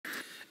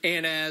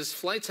And as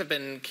flights have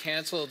been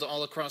canceled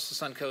all across the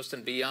Sun Coast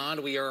and beyond,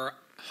 we are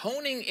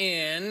honing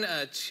in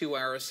to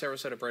our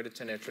Sarasota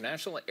Bradenton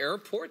International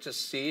Airport to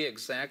see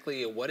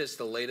exactly what is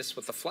the latest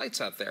with the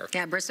flights out there.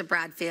 Yeah, Brissa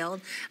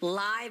Bradfield,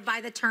 live by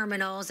the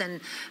terminals.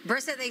 And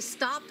Brissa, they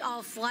stopped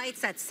all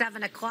flights at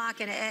 7 o'clock,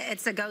 and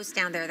it's a ghost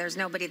down there. There's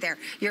nobody there.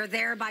 You're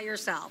there by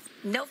yourself.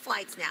 No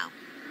flights now.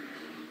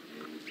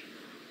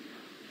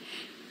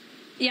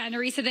 Yeah,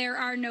 Narisa, there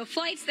are no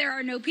flights, there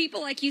are no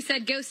people. Like you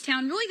said, ghost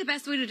town, really the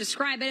best way to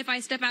describe it, if I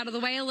step out of the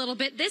way a little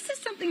bit. This is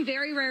something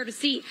very rare to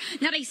see.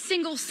 Not a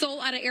single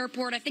soul at an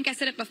airport. I think I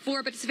said it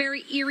before, but it's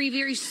very eerie,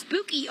 very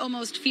spooky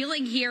almost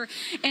feeling here.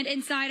 And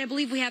inside, I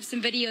believe we have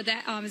some video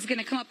that is going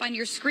to come up on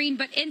your screen.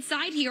 But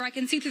inside here, I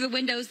can see through the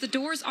windows, the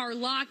doors are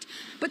locked,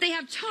 but they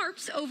have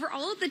tarps over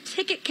all of the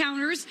ticket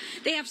counters.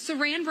 They have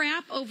saran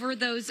wrap over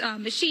those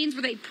machines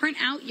where they print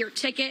out your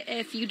ticket.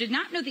 If you did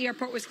not know the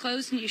airport was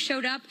closed and you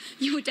showed up,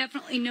 you would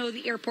definitely know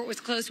the airport was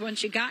closed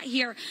once you got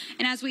here.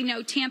 And as we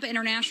know, Tampa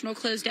International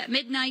closed at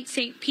midnight.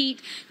 St.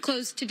 Pete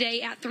closed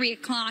today at 3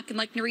 o'clock. And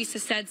like Narisa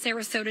said,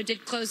 Sarasota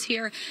did close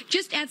here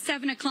just at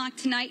 7 o'clock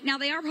tonight. Now,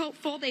 they are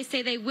hopeful. They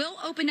say they will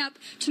open up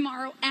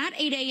tomorrow at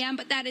 8 a.m.,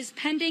 but that is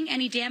pending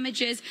any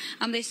damages.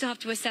 They still have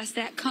to assess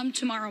that come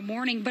tomorrow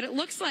morning. But it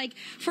looks like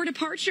for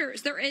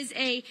departures, there is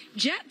a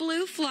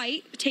JetBlue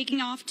flight taking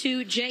off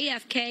to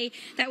JFK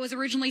that was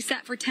originally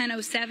set for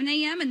 10:07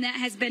 a.m., and that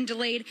has been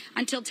delayed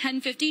until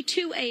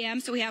 10:52 a.m.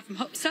 So we have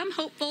some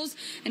hopefuls,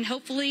 and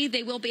hopefully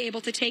they will be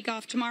able to take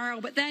off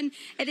tomorrow. But then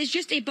it is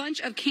just a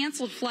bunch of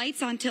canceled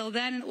flights until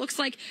then, and it looks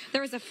like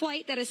there is a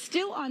flight that is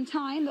still on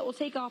time that will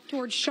take off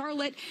towards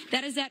Charlotte.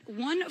 That is at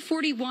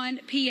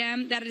 1:41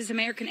 p.m. That is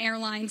American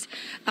Airlines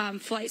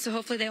flight, so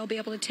hopefully they will be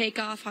able to take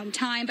off on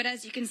time. But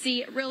as you can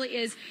see, it really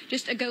is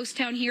just a ghost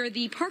town here.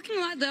 The parking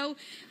lot, though,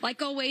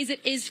 like always, it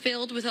is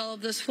filled with all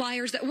of those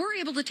flyers that were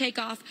able to take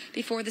off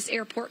before this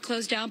airport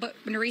closed down. But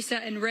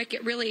Narisa and Rick,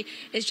 it really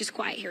is just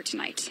quiet here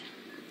tonight.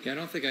 Yeah, I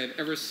don't think I've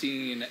ever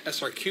seen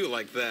SRQ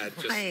like that,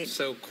 just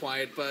so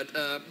quiet. But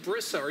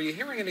Brissa, are you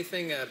hearing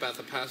anything about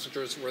the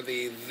passengers? Were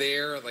they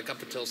there like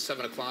up until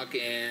 7 o'clock,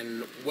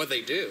 and what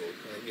they do?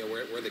 You know,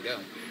 where they go?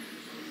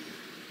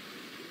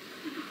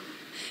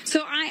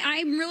 So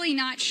I'm really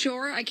not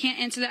sure. I can't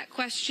answer that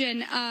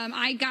question.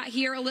 I got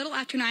here a little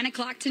after 9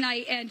 o'clock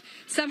tonight, and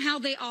somehow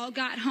they all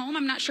got home.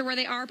 I'm not sure where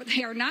they are, but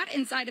they are not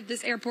inside of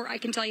this airport, I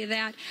can tell you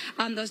that.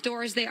 Those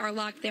doors, they are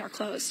locked, they are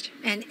closed.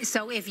 And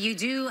so if you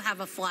do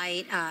have a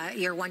flight,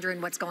 you're wondering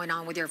what's going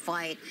on with your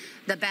flight,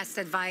 the best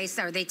advice,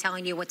 are they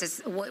telling you what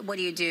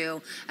do you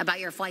do about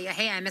your flight?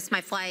 Hey, I missed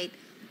my flight.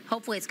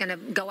 Hopefully it's going to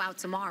go out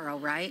tomorrow,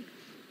 right?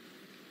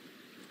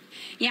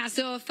 Yeah,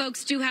 so if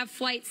folks do have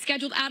flights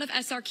scheduled out of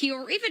SRQ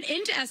or even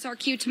into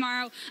SRQ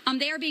tomorrow,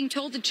 they are being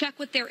told to check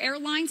with their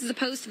airlines as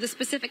opposed to the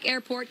specific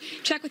airport.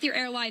 Check with your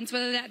airlines,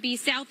 whether that be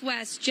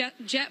Southwest,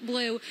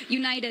 JetBlue,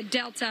 United,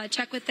 Delta.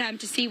 Check with them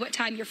to see what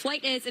time your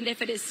flight is and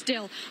if it is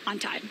still on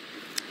time.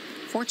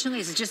 Fortunately,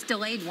 it's just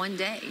delayed one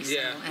day. So,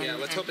 yeah,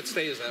 let's hope it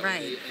stays that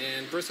way.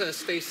 And Brissa,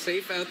 stay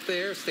safe out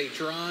there, stay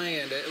dry,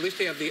 and at least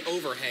you have the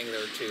overhang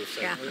there, too.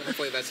 So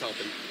hopefully that's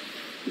helping.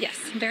 Yes,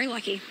 very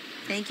lucky.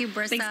 Thank you,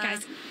 Brissa. Thanks,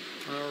 guys.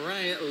 All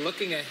right,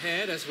 looking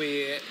ahead as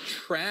we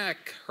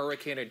track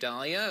Hurricane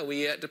Idalia,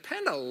 we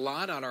depend a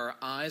lot on our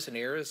eyes and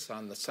ears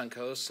on the Sun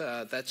Coast.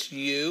 That's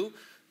you,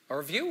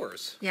 our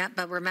viewers. Yeah,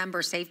 but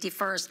remember, safety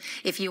first.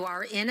 If you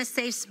are in a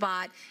safe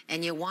spot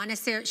and you want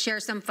to share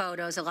some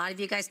photos, a lot of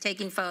you guys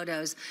taking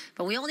photos,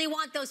 but we only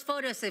want those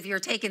photos if you're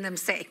taking them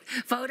safe,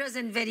 photos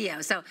and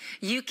videos. So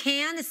you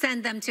can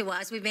send them to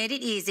us. We've made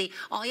it easy.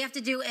 All you have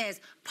to do is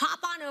pop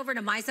on over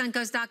to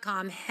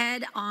mysuncoast.com,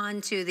 head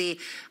on to the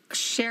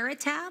Share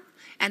It tab,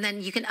 and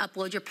then you can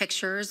upload your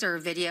pictures or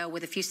video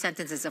with a few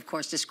sentences, of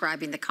course,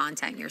 describing the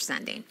content you're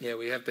sending. Yeah,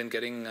 we have been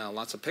getting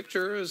lots of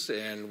pictures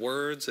and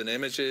words and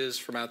images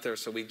from out there,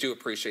 so we do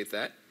appreciate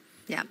that.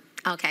 Yeah.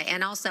 Okay,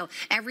 and also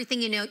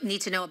everything you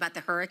need to know about the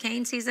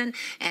hurricane season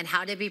and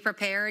how to be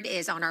prepared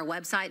is on our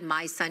website,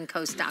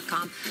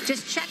 mysuncoast.com.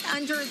 Just check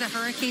under the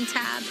hurricane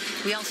tab.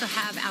 We also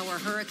have our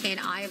Hurricane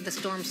Eye of the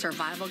Storm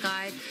Survival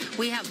Guide.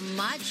 We have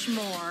much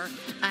more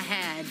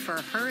ahead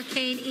for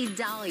Hurricane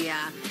Idalia.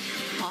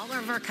 All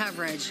of our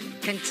coverage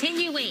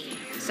continuing,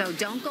 so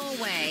don't go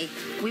away.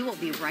 We will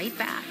be right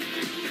back.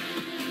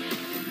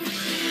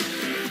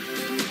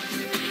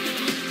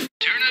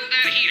 Turn up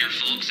that heater,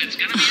 folks. It's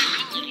gonna be a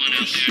cold one out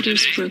there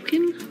heater's today.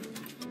 broken?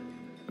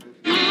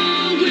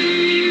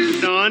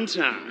 Always on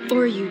time.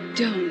 Or you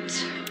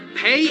don't.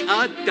 Pay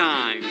a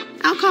dime.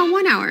 I'll call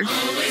 1 hour.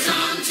 Always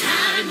on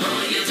time,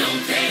 or you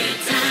don't pay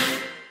time.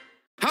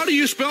 How do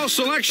you spell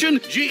selection?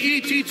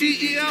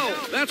 G-E-T-T-E-L.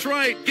 That's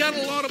right.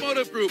 Gettle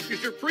Automotive Group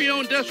is your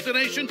pre-owned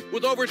destination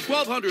with over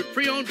 1,200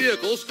 pre-owned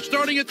vehicles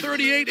starting at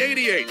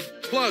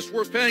 $38.88. Plus,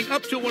 we're paying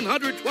up to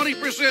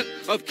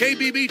 120% of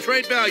KBB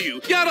trade value.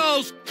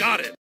 Gettle's got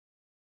it.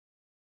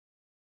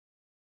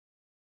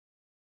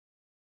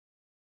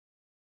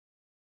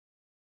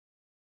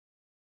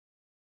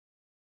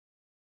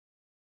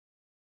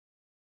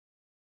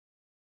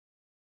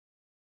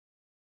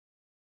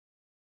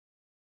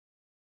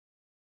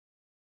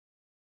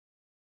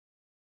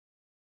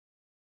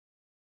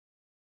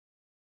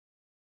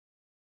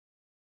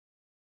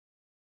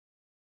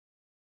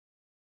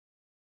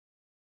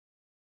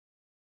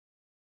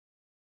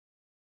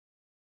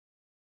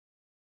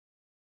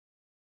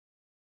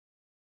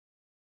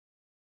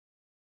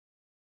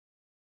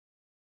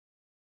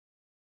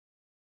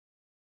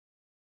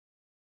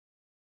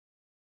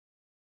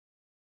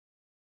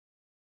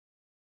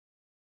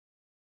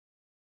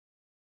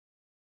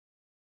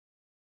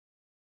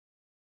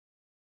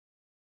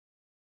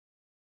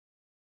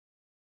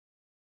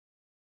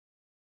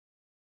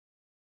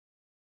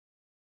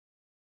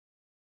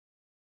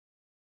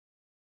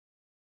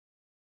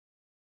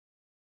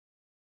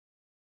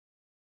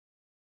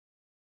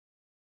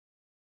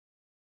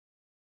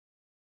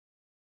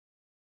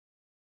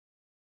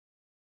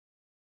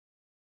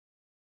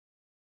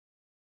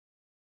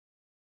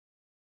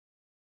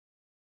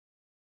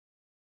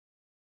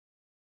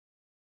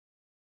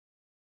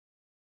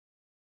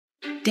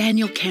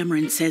 Daniel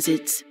Cameron says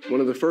it's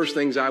one of the first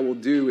things I will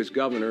do as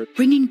governor.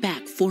 Bringing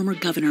back former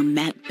Governor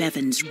Matt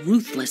Bevin's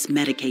ruthless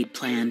Medicaid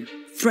plan,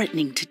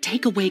 threatening to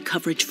take away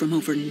coverage from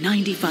over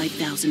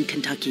 95,000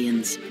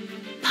 Kentuckians,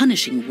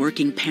 punishing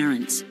working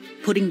parents,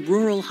 putting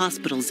rural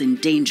hospitals in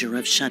danger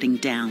of shutting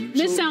down.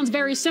 This sounds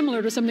very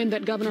similar to something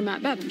that Governor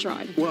Matt Bevin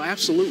tried. Well,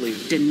 absolutely.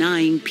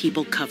 Denying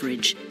people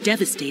coverage,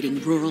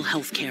 devastating rural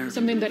health care.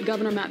 Something that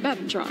Governor Matt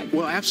Bevin tried.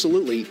 Well,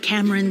 absolutely.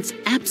 Cameron's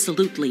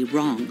absolutely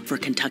wrong for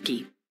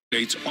Kentucky.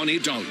 It's on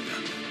Idalia.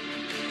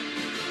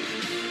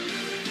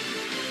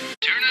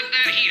 Turn up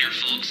that heater,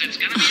 folks. It's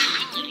gonna be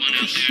a cold one out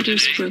there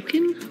Heater's today.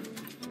 broken?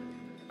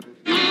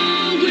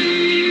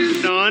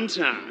 Always on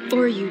time.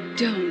 Or you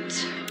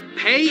don't.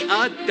 Pay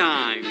a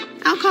dime.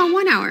 I'll call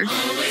 1 hour.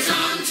 Always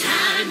on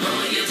time,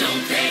 or you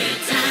don't pay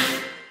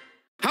time.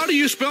 How do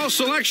you spell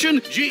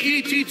selection?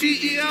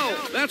 G-E-T-T-E-L.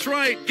 That's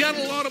right.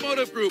 Gettle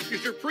Automotive Group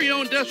is your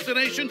pre-owned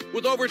destination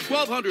with over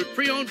 1,200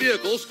 pre-owned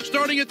vehicles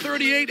starting at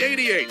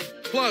 $38.88.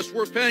 Plus,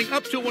 we're paying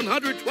up to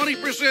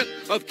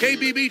 120% of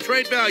KBB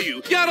trade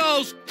value.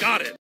 Gettle's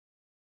got it.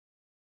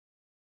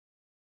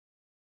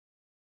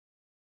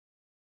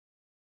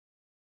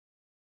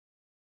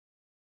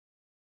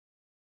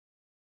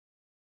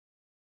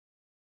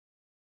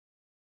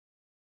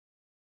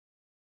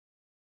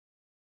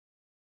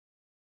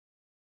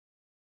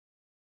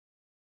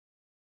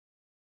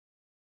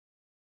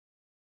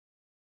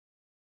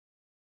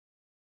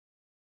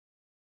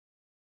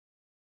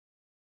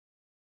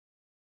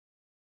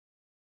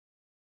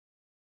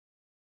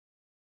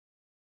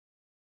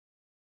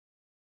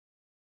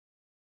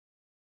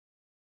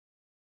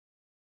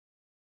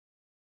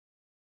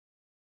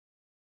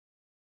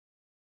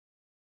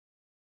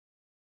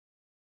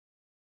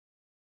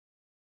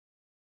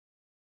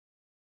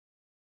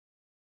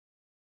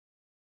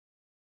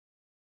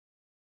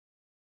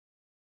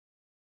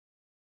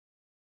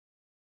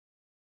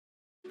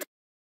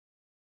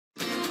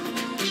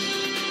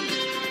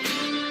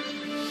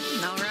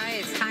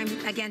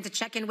 Again, to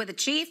check in with the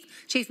Chief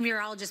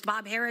Meteorologist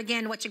Bob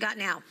Harrigan. What you got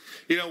now?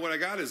 You know, what I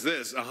got is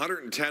this,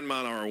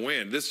 110-mile-an-hour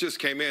wind. This just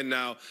came in.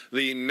 Now,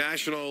 the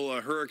National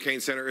Hurricane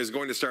Center is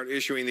going to start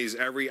issuing these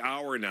every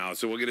hour now.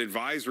 So we'll get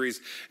advisories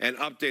and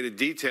updated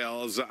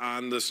details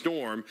on the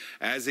storm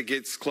as it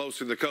gets closer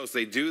to the coast.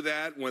 They do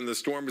that when the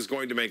storm is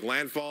going to make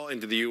landfall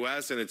into the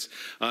U.S. and it's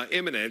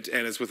imminent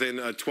and it's within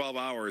 12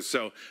 hours.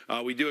 So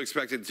we do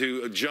expect it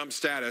to jump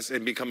status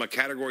and become a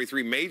Category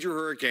 3 major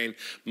hurricane.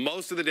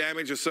 Most of the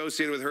damage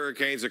associated with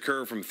hurricanes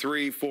occur from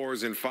 3,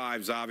 4s, and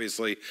 5s,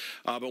 obviously.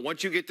 But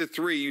once you get to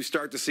 3, you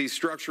start to see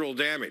structural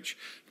damage.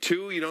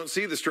 2, you don't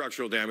see the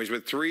structural damage,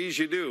 but 3s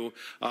you do.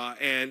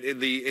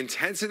 And the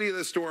intensity of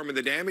the storm and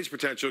the damage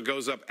potential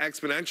goes up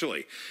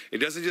exponentially. It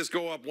doesn't just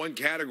go up one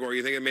category.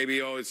 You think it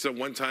maybe, oh, it's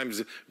 1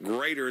 times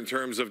greater in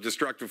terms of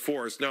destructive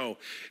force. No,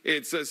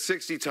 it's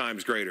 60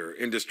 times greater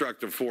in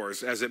destructive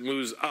force as it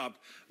moves up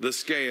the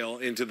scale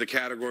into the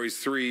categories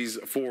 3s,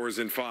 4s,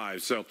 and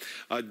 5s. So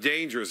a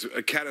dangerous,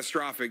 a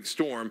catastrophic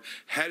storm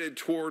headed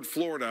toward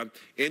Florida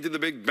into the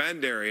Big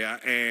Bend area,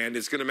 and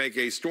it's going to make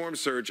a storm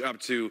surge up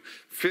to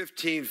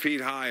 15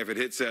 feet high if it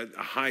hits at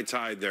a high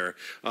tide there.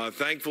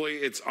 Thankfully,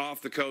 it's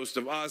off the coast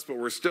of us, but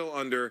we're still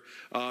under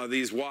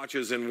these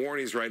watches and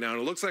warnings right now.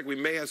 And it looks like we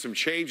may have some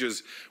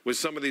changes with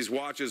some of these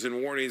watches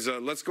and warnings.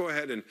 Let's go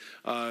ahead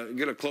and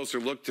get a closer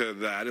look to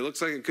that. It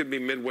looks like it could be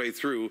midway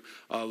through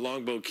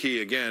Longbow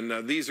Key.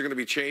 Again, these are going to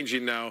be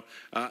changing now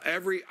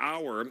every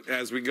hour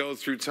as we go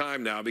through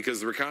time now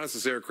because the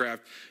reconnaissance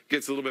aircraft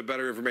gets a little bit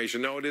better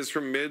information. No, it is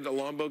from mid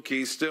Longbow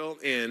Key, still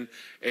in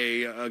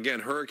a, again,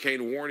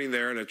 hurricane warning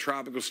there and a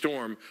tropical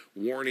storm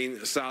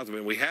warning south of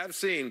it. We have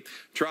seen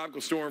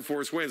tropical storm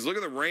force winds. Look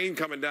at the rain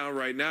coming down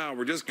right now.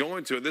 We're just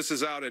going to it. This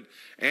is out at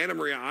Anna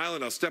Maria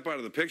Island. I'll step out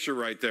of the picture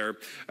right there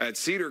at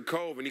Cedar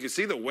Cove, and you can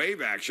see the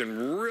wave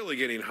action really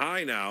getting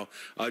high now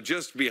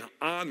just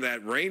beyond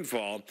that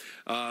rainfall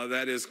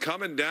that is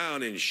coming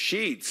down in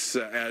sheets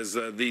as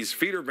these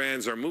feeder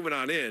bands are moving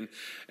on in,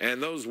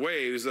 and those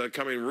waves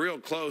coming real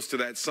close to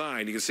that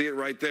sign. You can see it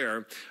right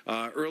there.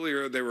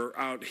 Earlier they were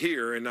out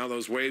here, and now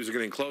those waves are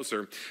getting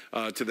closer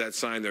to that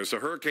sign there. So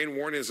hurricane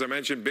warning, as I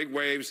mentioned, big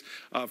waves,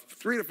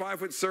 3 to 5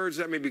 foot surge.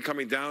 That may be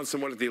coming down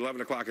somewhat at the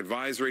 11 o'clock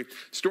advisory.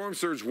 Storm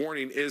surge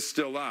warning is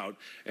still out.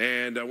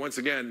 And once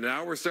again,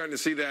 now we're starting to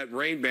see that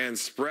rain band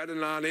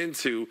spreading on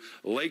into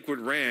Lakewood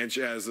Ranch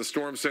as the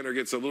storm center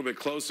gets a little bit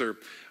closer.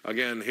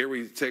 Again, here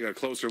we take a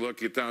closer look,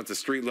 get down to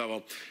street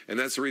level, and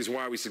that's the reason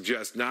why we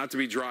suggest not to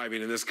be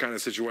driving in this kind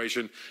of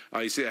situation.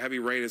 You see a heavy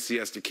rain at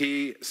Siesta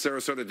Key,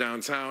 Sarasota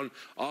downtown,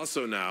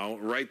 also now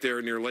right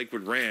there near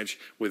Lakewood Ranch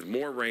with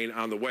more rain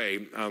on the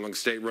way along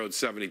State Road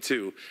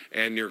 72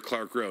 and near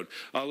Clark Road.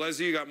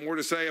 Leslie, you got more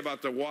to say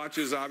about the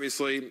watches,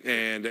 obviously,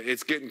 and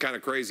it's getting kind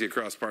of crazy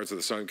across parts of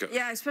the Sun Coast.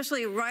 Yeah,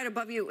 especially right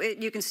above you.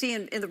 You can see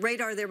in the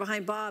radar there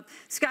behind Bob,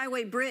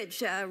 Skyway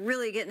Bridge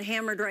really getting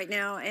hammered right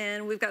now,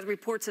 and we've got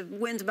reports of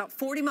winds about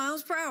 40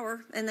 miles per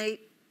hour, and they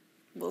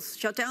we'll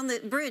shut down the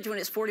bridge when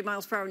it's 40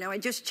 miles per hour. Now, I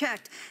just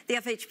checked the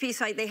FHP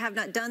site. They have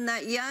not done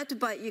that yet,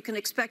 but you can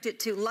expect it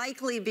to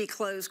likely be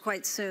closed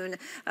quite soon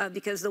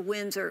because the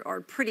winds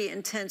are pretty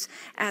intense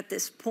at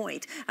this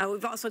point.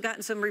 We've also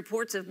gotten some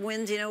reports of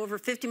winds, over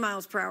 50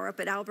 miles per hour up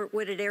at Albert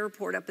Wooded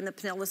Airport up in the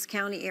Pinellas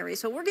County area.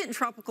 So we're getting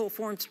tropical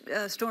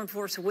storm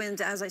force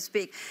winds as I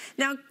speak.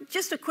 Now,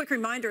 just a quick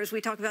reminder as we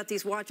talk about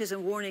these watches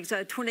and warnings.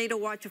 Tornado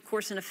watch, of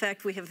course, in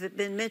effect. We have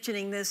been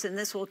mentioning this, and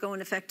this will go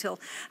in effect till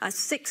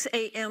 6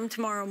 a.m.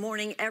 tomorrow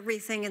morning.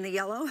 Everything in the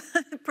yellow.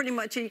 Pretty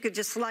much you could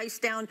just slice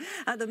down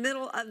the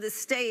middle of the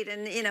state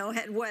and,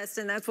 head west,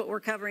 and that's what we're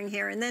covering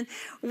here. And then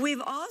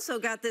we've also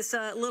got this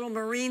little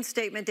marine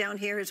statement down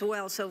here as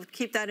well, so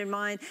keep that in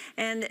mind.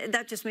 And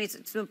that just means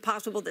it's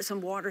possible that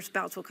some water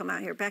spouts will come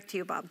out here. Back to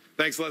you, Bob.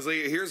 Thanks,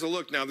 Leslie. Here's a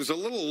look now. There's a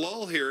little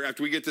lull here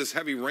after we get this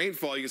heavy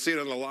rainfall. You can see it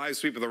on the live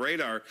sweep of the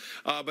radar.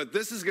 But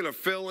this is going to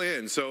fill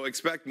in, so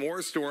expect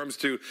more storms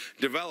to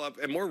develop,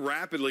 and more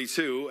rapidly,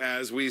 too,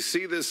 as we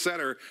see this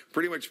center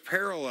pretty much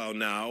parallel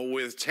now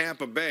with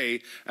Tampa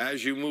Bay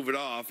as you move it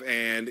off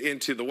and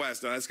into the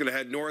west. Now, that's going to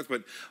head north,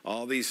 but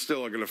all these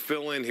still are going to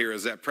fill in here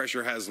as that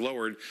pressure has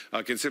lowered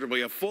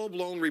considerably. A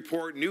full-blown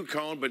report, new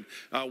cone, but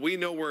we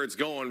know where it's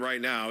going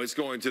right now. It's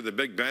going to the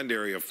Big Bend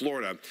area of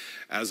Florida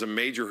as a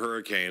major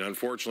hurricane.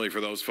 Unfortunately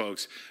for those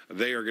folks,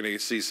 they are going to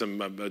see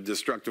some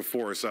destructive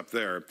force up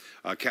there.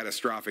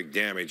 Catastrophic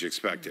damage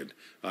expected.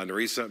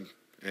 Nerissa,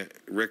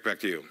 Rick, back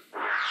to you.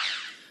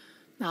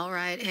 All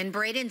right. In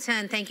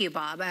Bradenton, thank you,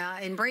 Bob.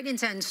 In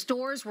Bradenton,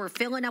 stores were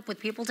filling up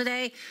with people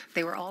today.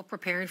 They were all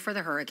preparing for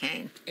the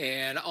hurricane.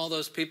 And all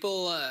those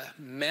people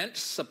meant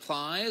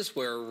supplies.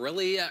 We're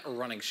really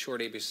running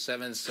short.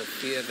 ABC7's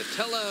Sophia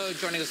Vitello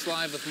joining us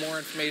live with more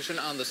information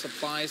on the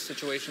supply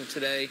situation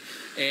today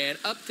and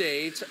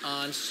updates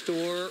on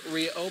store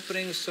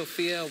reopening.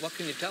 Sophia, what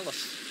can you tell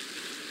us?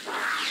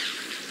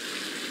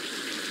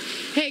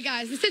 Hey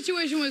guys, the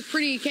situation was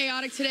pretty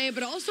chaotic today,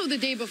 but also the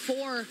day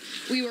before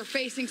we were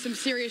facing some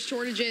serious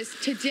shortages.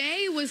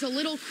 Today was a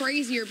little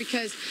crazier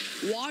because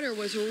water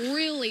was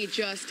really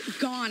just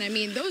gone. I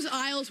mean, those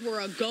aisles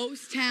were a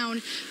ghost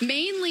town,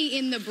 mainly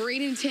in the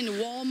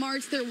Bradenton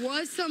Walmarts. There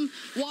was some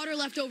water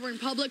left over in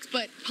Publix,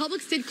 but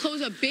Publix did close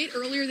a bit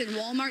earlier than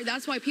Walmart.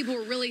 That's why people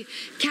were really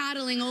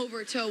cattling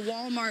over to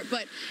Walmart.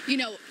 But,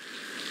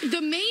 the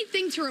main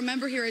thing to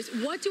remember here is,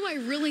 what do I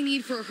really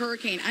need for a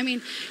hurricane? I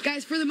mean,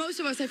 guys, for the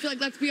most of us, I feel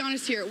like, let's be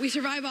honest here, we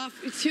survive off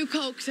 2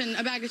 Cokes and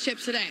a bag of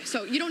chips a day.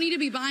 So you don't need to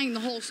be buying the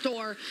whole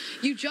store.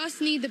 You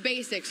just need the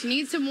basics. You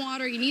need some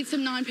water. You need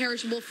some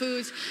non-perishable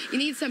foods. You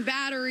need some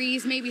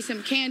batteries, maybe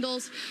some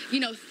candles.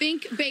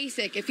 Think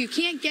basic. If you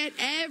can't get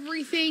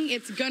everything,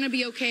 it's going to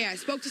be okay. I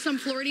spoke to some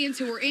Floridians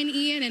who were in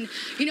Ian, and,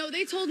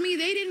 they told me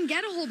they didn't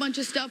get a whole bunch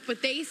of stuff,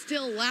 but they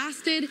still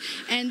lasted,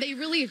 and they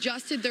really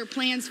adjusted their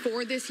plans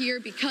for this year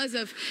because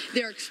of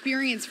their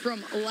experience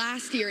from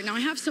last year. Now, I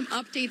have some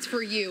updates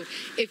for you.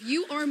 If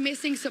you are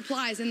missing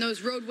supplies and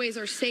those roadways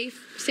are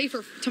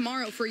safer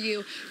tomorrow for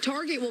you,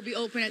 Target will be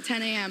open at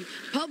 10 a.m.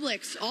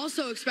 Publix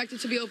also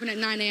expected to be open at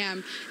 9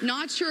 a.m.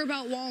 Not sure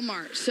about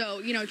Walmart.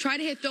 So, try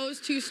to hit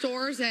those 2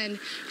 stores and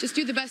just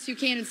do the best you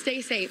can and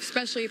stay safe,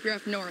 especially if you're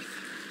up north.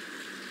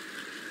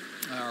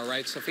 All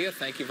right, Sophia,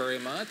 thank you very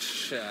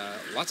much.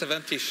 Lots of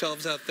empty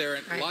shelves out there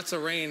and lots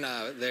of rain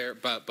there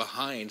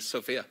behind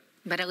Sophia.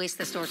 But at least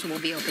the stores will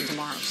be open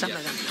tomorrow, some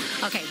of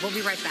them. Okay, we'll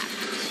be right back.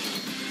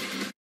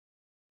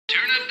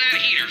 Turn up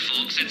that heater,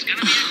 folks. It's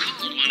gonna be a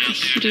cold one out there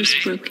Heater's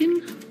today.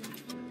 broken?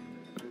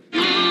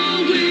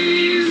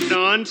 Always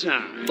on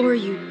time. Or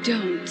you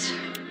don't.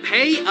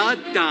 Pay a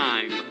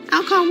dime.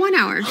 I'll call 1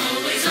 hour.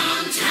 Always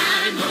on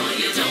time, or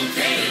you don't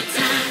pay a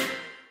dime.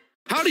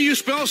 How do you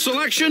spell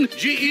selection?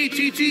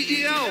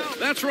 G-E-T-T-E-L.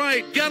 That's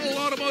right. Gettle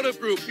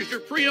Automotive Group is your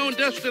pre-owned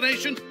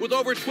destination with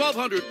over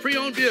 1,200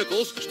 pre-owned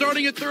vehicles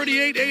starting at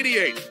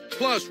 $38.88.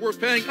 Plus, we're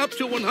paying up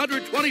to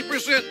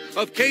 120%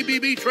 of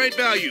KBB trade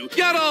value.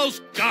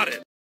 Gettle's got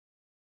it.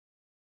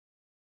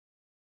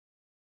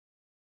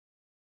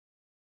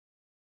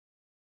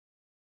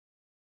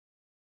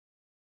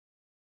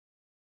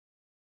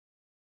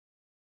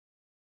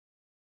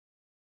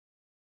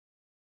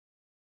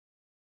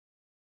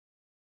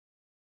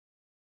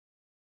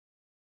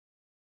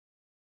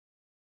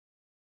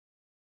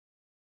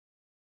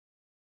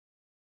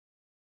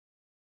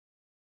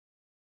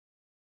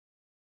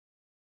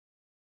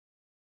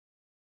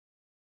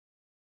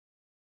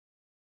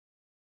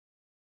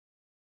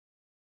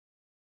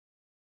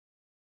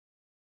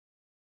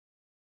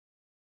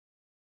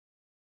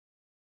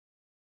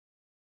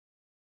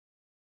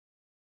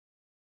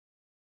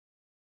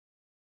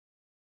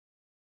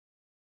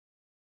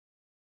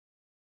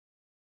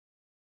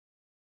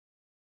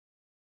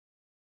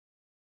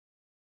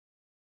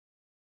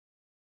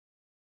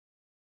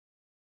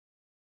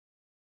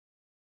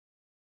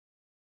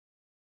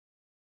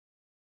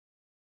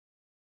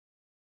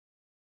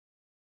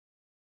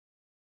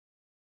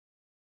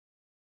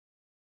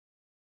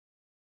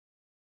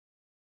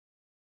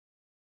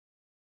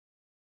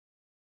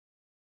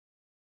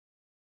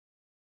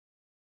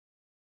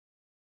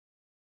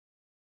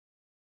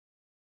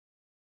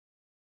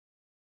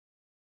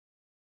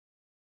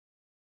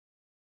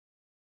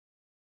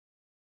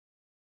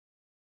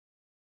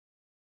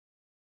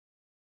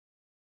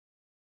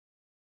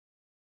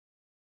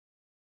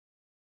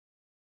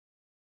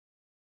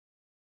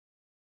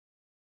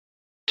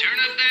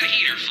 up that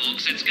heater,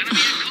 folks. It's gonna be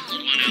a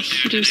cold one out there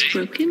Heater's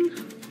today.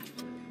 broken?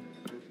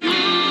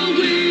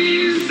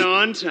 Always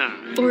on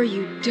time. Or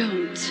you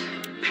don't.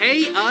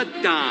 Pay a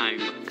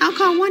dime. I'll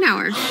call 1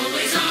 hour.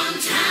 Always on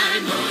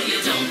time, or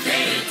you don't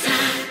pay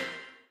time.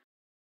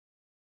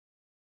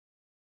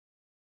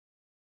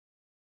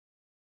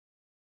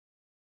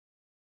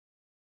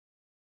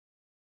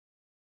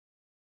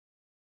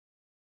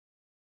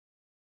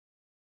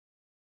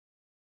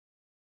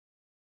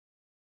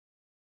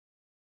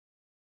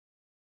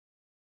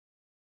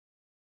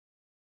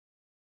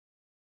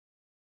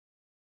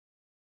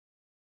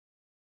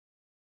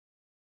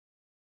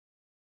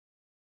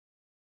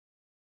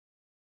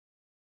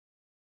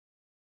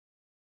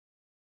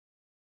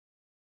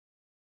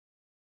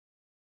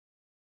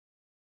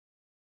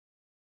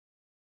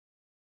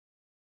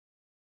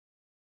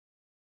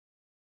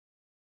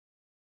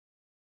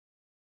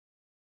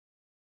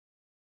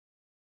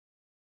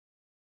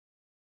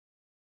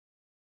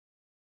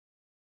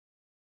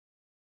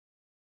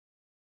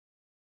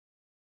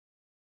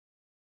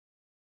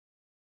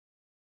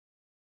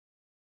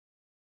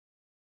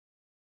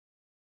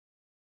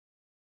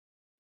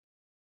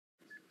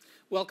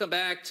 Welcome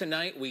back.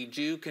 Tonight, we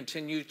do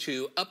continue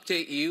to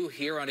update you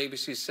here on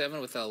ABC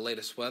 7 with the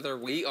latest weather.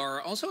 We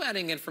are also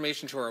adding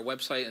information to our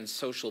website and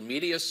social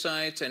media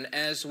sites. And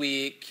as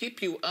we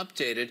keep you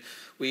updated,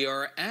 we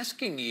are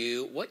asking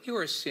you what you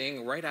are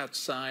seeing right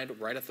outside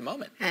right at the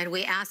moment. And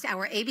we asked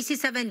our ABC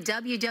 7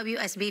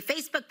 WWSB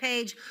Facebook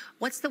page,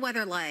 what's the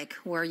weather like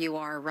where you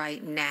are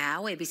right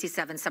now? ABC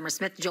 7 Summer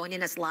Smith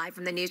joining us live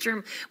from the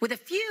newsroom with a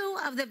few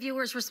of the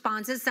viewers'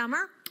 responses.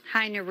 Summer?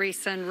 Hi,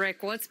 Nerissa and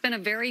Rick. Well, it's been a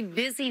very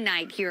busy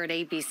night here at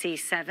ABC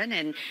 7,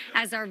 and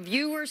as our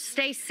viewers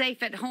stay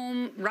safe at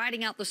home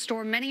riding out the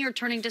storm, many are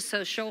turning to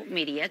social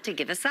media to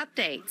give us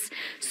updates.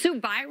 Sue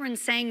Byron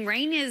saying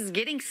rain is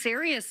getting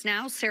serious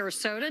now.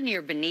 Sarasota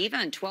near Beneva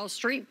and 12th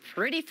Street,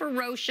 pretty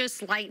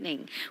ferocious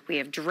lightning. We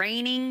have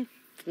draining,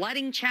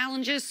 flooding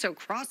challenges, so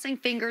crossing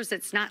fingers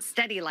it's not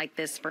steady like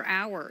this for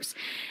hours.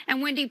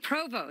 And Wendy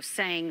Provost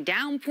saying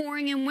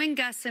downpouring and wind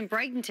gusts in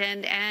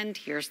Bradenton, and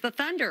here's the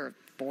thunder.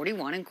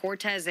 41 in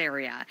Cortez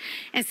area.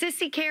 And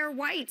Sissy Care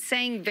White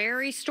saying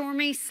very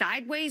stormy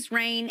sideways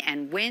rain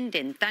and wind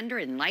and thunder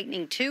and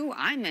lightning too.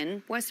 I'm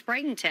in West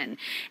Bradenton.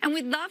 And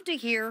we'd love to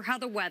hear how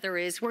the weather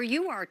is where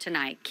you are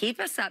tonight. Keep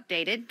us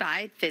updated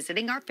by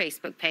visiting our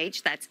Facebook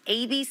page. That's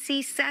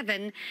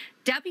ABC7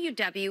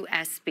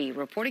 WWSB.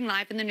 Reporting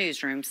live in the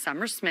newsroom,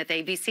 Summer Smith,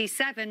 ABC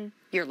 7,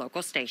 your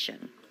local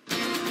station.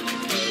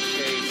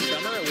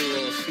 Summer, we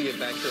will see you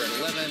back here at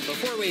 11.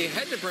 Before we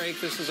head to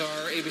break, this is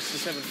our ABC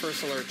 7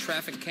 First Alert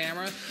traffic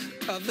camera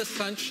of the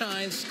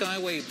Sunshine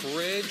Skyway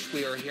Bridge.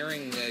 We are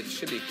hearing it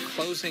should be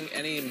closing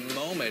any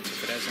moment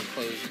if it hasn't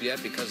closed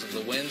yet because of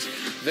the winds.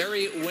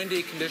 Very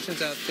windy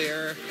conditions out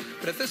there.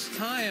 But at this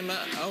time,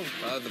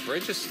 the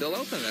bridge is still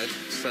open.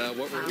 That's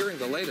what we're hearing,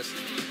 the latest.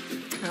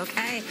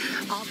 Okay.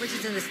 All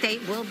bridges in the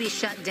state will be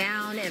shut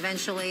down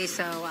eventually,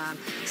 so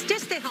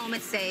just stay home.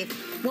 It's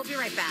safe. We'll be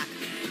right back.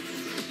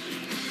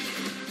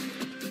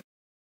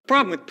 The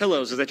problem with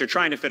pillows is that you're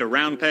trying to fit a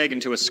round peg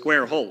into a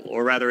square hole,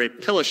 or rather a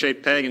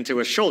pillow-shaped peg into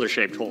a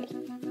shoulder-shaped hole.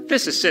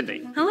 This is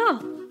Sydney. Hello.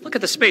 Look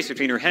at the space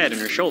between her head and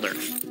her shoulder.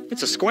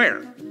 It's a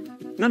square.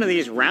 None of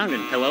these rounded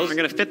pillows are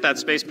going to fit that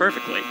space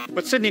perfectly.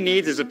 What Sydney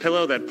needs is a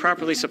pillow that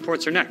properly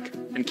supports her neck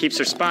and keeps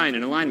her spine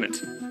in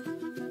alignment.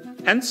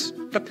 Hence,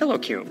 the Pillow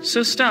Cube.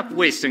 So stop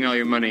wasting all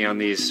your money on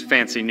these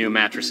fancy new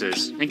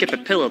mattresses and get the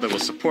pillow that will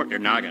support your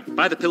noggin.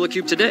 Buy the Pillow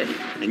Cube today,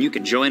 and you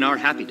can join our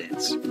happy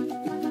dance.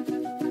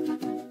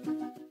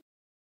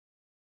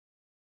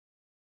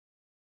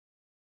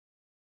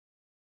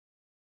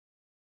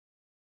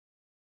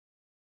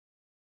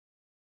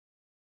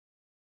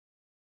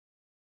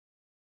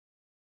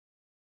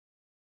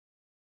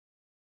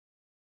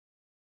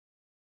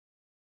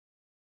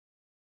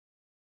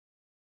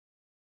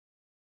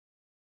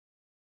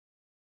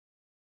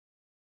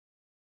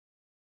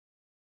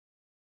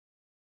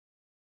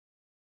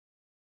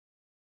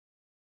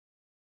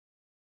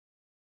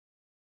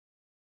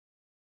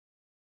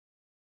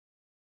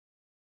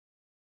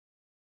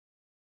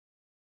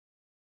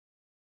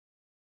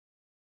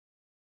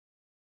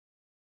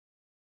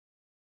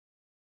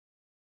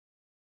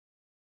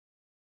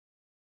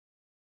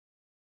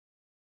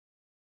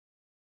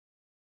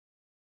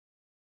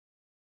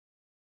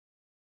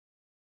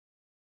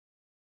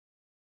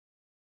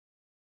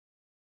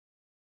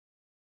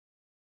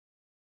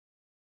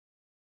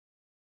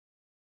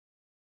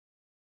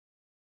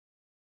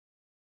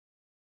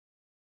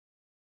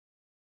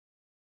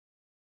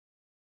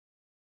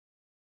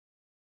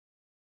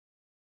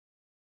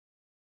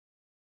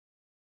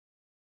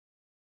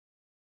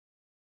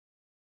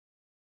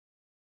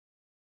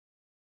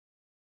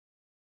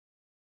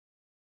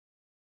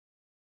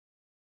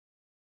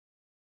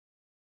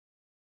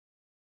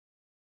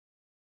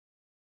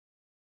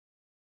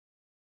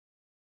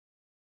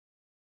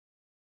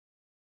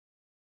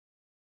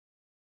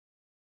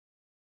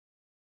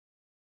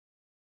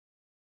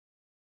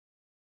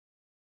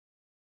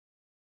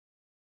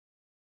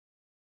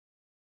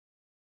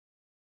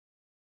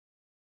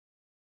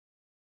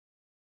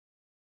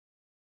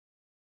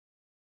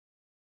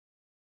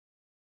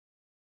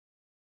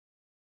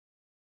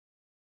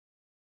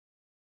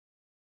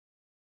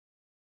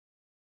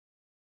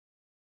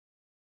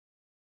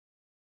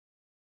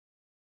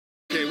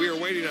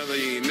 waiting on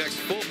the next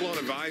full-blown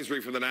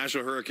advisory from the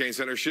National Hurricane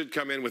Center. Should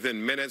come in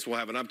within minutes. We'll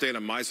have an update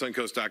on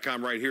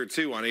mysuncoast.com right here,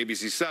 too, on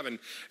ABC 7.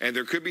 And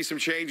there could be some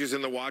changes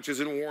in the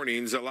watches and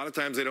warnings. A lot of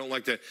times they don't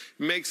like to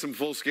make some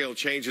full-scale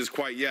changes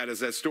quite yet,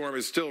 as that storm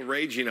is still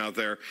raging out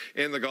there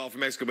in the Gulf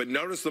of Mexico. But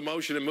notice the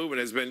motion and movement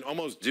has been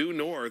almost due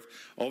north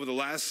over the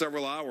last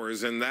several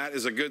hours, and that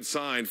is a good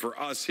sign for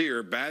us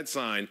here. Bad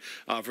sign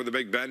for the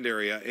Big Bend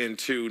area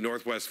into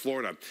northwest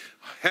Florida.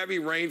 Heavy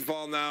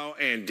rainfall now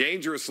and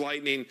dangerous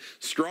lightning,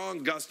 strong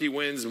gusty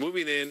winds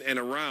moving in and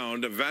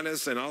around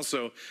Venice and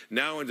also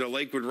now into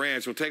Lakewood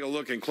Ranch. We'll take a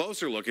look and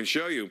closer look and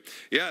show you.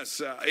 Yes,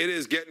 it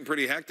is getting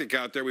pretty hectic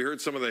out there. We heard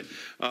some of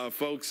the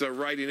folks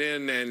writing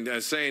in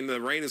and saying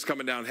the rain is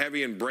coming down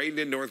heavy in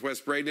Bradenton,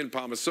 northwest Bradenton,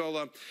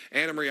 Palmasola,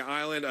 Anna Maria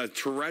Island. A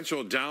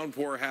torrential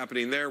downpour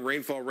happening there.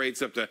 Rainfall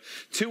rates up to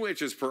 2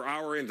 inches per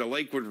hour into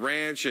Lakewood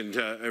Ranch and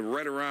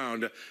right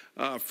around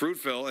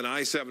Fruitville and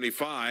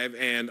I-75,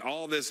 and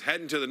all this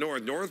heading to the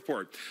north.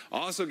 Northport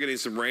also getting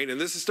some rain,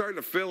 and this is starting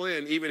to fill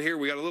in. Even here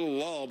we got a little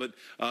lull, but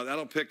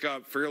that'll pick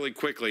up fairly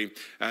quickly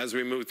as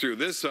we move through.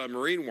 This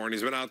marine warning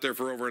has been out there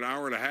for over an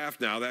hour and a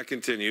half now. That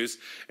continues,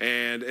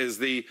 and as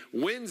the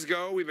winds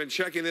go, we've been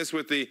checking this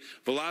with the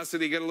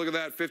velocity. Get a look at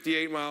that,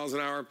 58 miles an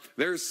hour.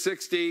 There's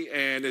 60,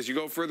 and as you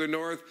go further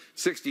north,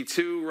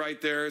 62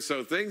 right there.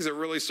 So things are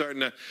really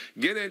starting to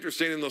get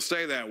interesting, and they'll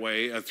stay that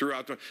way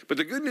throughout. But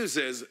the good news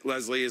is,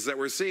 Leslie, is that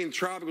we're seeing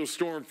tropical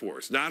storm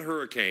force, not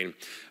hurricane,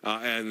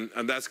 and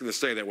that's going to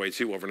stay that way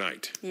too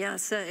overnight.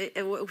 Yes,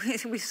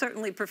 we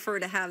certainly prefer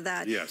to have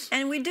that. Yes.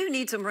 And we do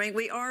need some rain.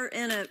 We are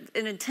in an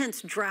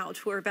intense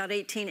drought. We're about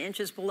 18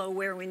 inches below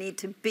where we need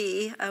to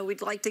be.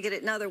 We'd like to get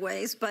it in other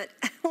ways, but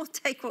we'll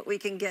take what we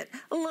can get.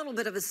 A little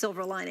bit of a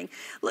silver lining.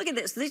 Look at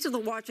this. These are the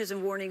watches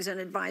and warnings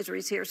and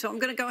advisories here. So I'm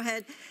going to go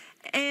ahead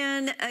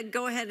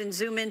and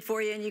zoom in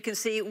for you, and you can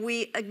see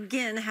we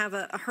again have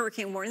a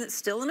hurricane warning that's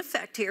still in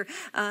effect here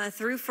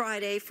through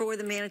Friday for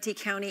the Manatee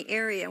County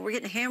area. We're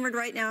getting hammered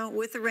right now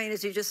with the rain,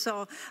 as you just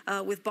saw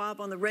with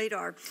Bob on the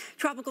radar.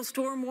 Tropical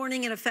storm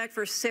warning in effect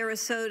for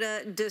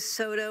Sarasota,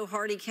 DeSoto,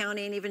 Hardy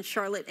County, and even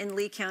Charlotte and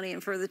Lee County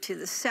and further to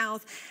the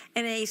south.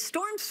 And a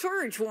storm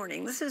surge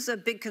warning. This is a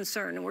big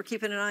concern, and we're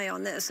keeping an eye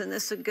on this. And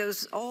this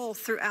goes all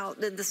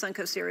throughout the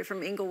Suncoast area,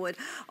 from Inglewood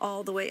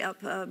all the way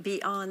up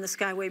beyond the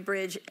Skyway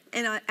Bridge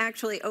and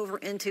actually over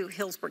into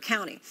Hillsborough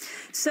County.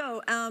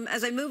 So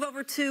as I move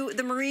over to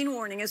the marine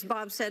warning, as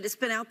Bob said, it's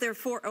been out there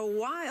for a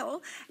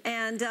while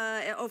and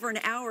over an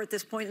hour at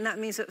this point, and that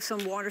means that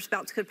some water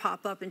spouts could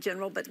pop up in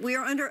general. But we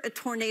are under a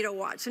tornado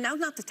watch. So now's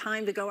not the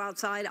time to go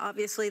outside.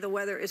 Obviously, the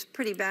weather is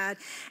pretty bad.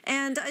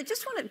 And I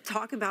just want to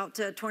talk about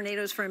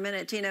tornadoes for a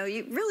minute. You know,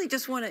 you really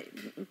just want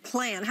to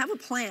plan, have a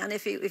plan.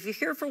 If you're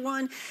here for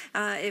one,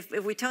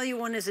 if we tell you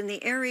one is in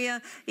the area,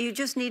 you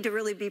just need to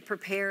really be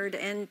prepared,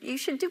 and you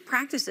should do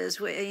practices.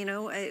 You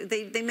know,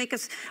 they make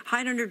us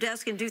hide under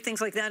desks and do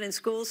things like that in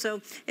school, so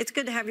it's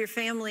good to have your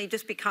family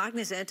just be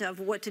cognizant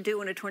of what to do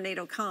when a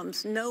tornado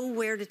comes. Know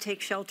where to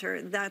take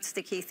shelter. That's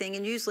the key thing,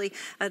 and usually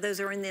those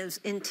are in those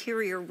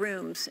interior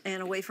rooms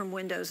and away from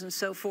windows and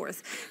so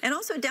forth. And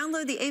also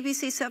download the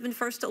ABC 7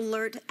 First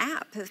Alert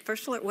app,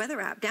 First Alert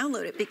Weather app.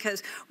 Download it,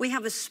 because we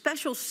have a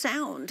special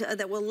sound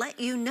that will let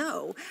you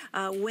know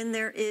when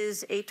there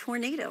is a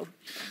tornado.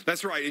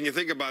 That's right, and you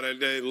think about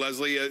it,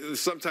 Leslie,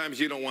 sometimes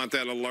you don't want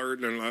that alert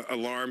and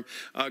alarm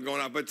going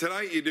off, but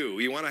tonight you do.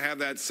 You want to have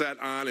that set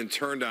on and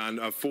turned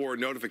on for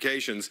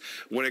notifications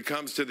when it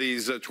comes to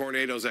these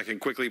tornadoes that can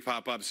quickly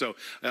pop up. So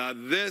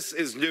this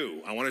is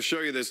new. I want to show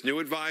you this new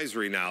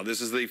advisory now.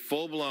 This is the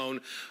full-blown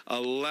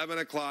 11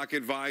 o'clock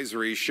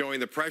advisory, showing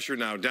the pressure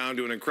now down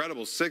to an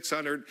incredible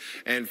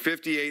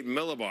 658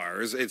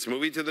 millibars. It's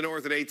moving to the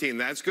north at 18.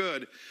 That's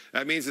good.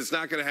 That means it's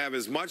not going to have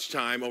as much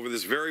time over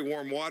this very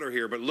warm water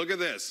here. But look at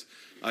this.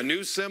 A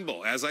new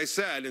symbol. As I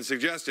said and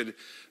suggested,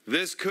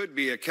 this could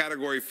be a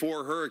Category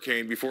 4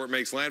 hurricane before it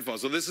makes landfall.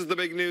 So this is the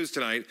big news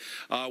tonight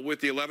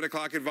with the 11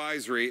 o'clock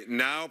advisory,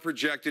 now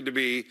projected to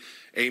be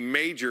a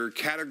major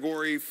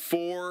Category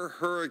 4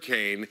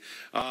 hurricane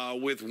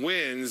with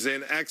winds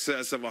in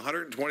excess of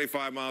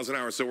 125 miles an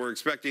hour. So we're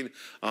expecting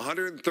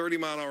 130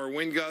 mile an hour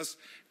wind gusts,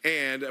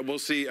 and we'll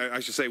see, I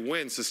should say,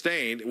 wind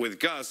sustained with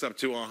gusts up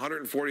to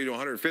 140 to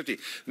 150.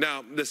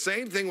 Now, the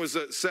same thing was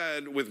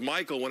said with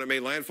Michael when it made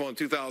landfall in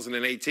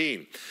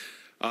 2018.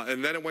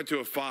 And then it went to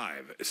a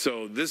 5.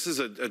 So this is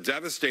a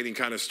devastating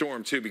kind of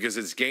storm, too, because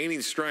it's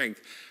gaining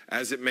strength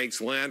as it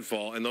makes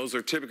landfall. And those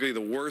are typically the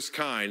worst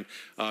kind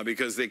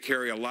because they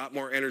carry a lot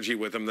more energy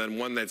with them than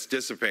one that's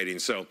dissipating.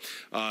 So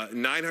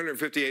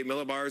 958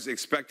 millibars,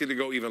 expected to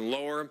go even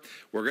lower.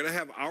 We're going to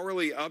have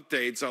hourly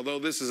updates, although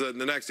this is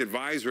the next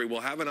advisory.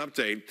 We'll have an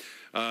update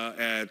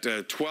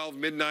at 12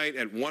 midnight,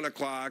 at 1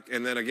 o'clock,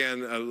 and then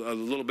again a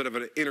little bit of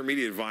an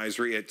intermediate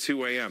advisory at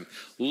 2 a.m.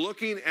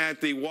 Looking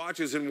at the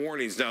watches and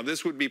warnings, now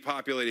this would would be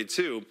populated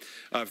too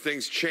if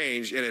things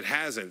change, and it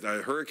hasn't.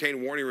 A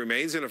hurricane warning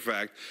remains in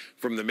effect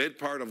from the mid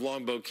part of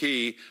Longboat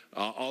Key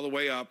all the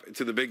way up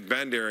to the Big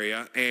Bend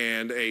area,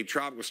 and a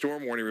tropical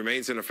storm warning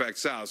remains in effect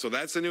south. So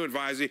that's the new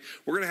advisory.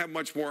 We're going to have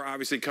much more,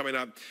 obviously, coming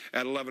up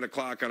at 11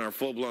 o'clock on our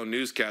full-blown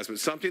newscast. But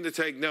something to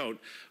take note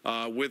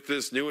with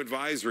this new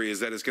advisory is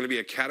that it's going to be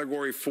a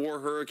Category 4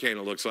 hurricane,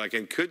 it looks like,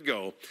 and could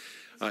go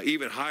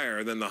even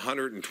higher than the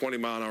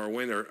 120-mile-an-hour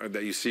wind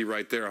that you see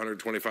right there,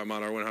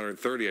 125-mile-an-hour wind,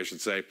 130, I should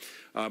say.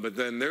 But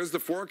then there's the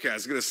forecast.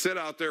 It's going to sit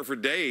out there for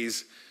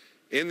days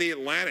in the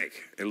Atlantic,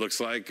 it looks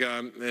like,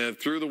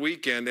 through the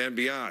weekend and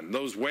beyond.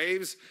 Those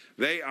waves,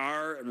 they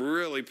are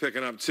really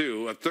picking up,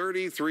 too.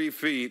 33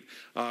 feet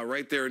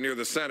right there near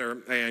the center,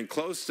 and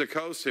close to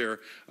coast here,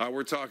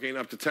 we're talking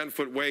up to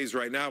 10-foot waves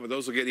right now, but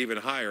those will get even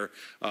higher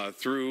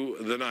through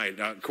the night.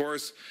 Of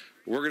course,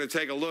 we're going to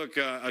take a look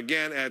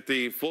again at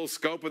the full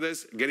scope of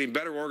this, getting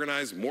better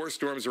organized, more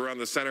storms around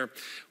the center.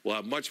 We'll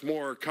have much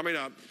more coming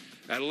up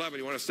at 11.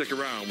 You want to stick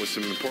around with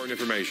some important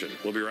information.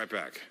 We'll be right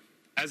back.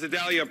 As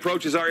Idalia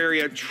approaches our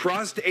area,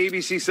 trust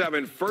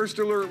ABC7 First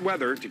Alert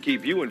Weather to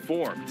keep you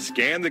informed.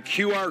 Scan the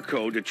QR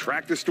code to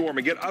track the storm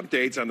and get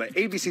updates on the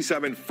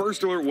ABC7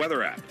 First Alert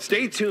Weather app.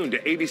 Stay tuned to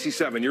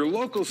ABC7, your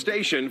local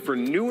station, for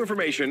new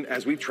information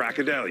as we track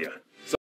Idalia.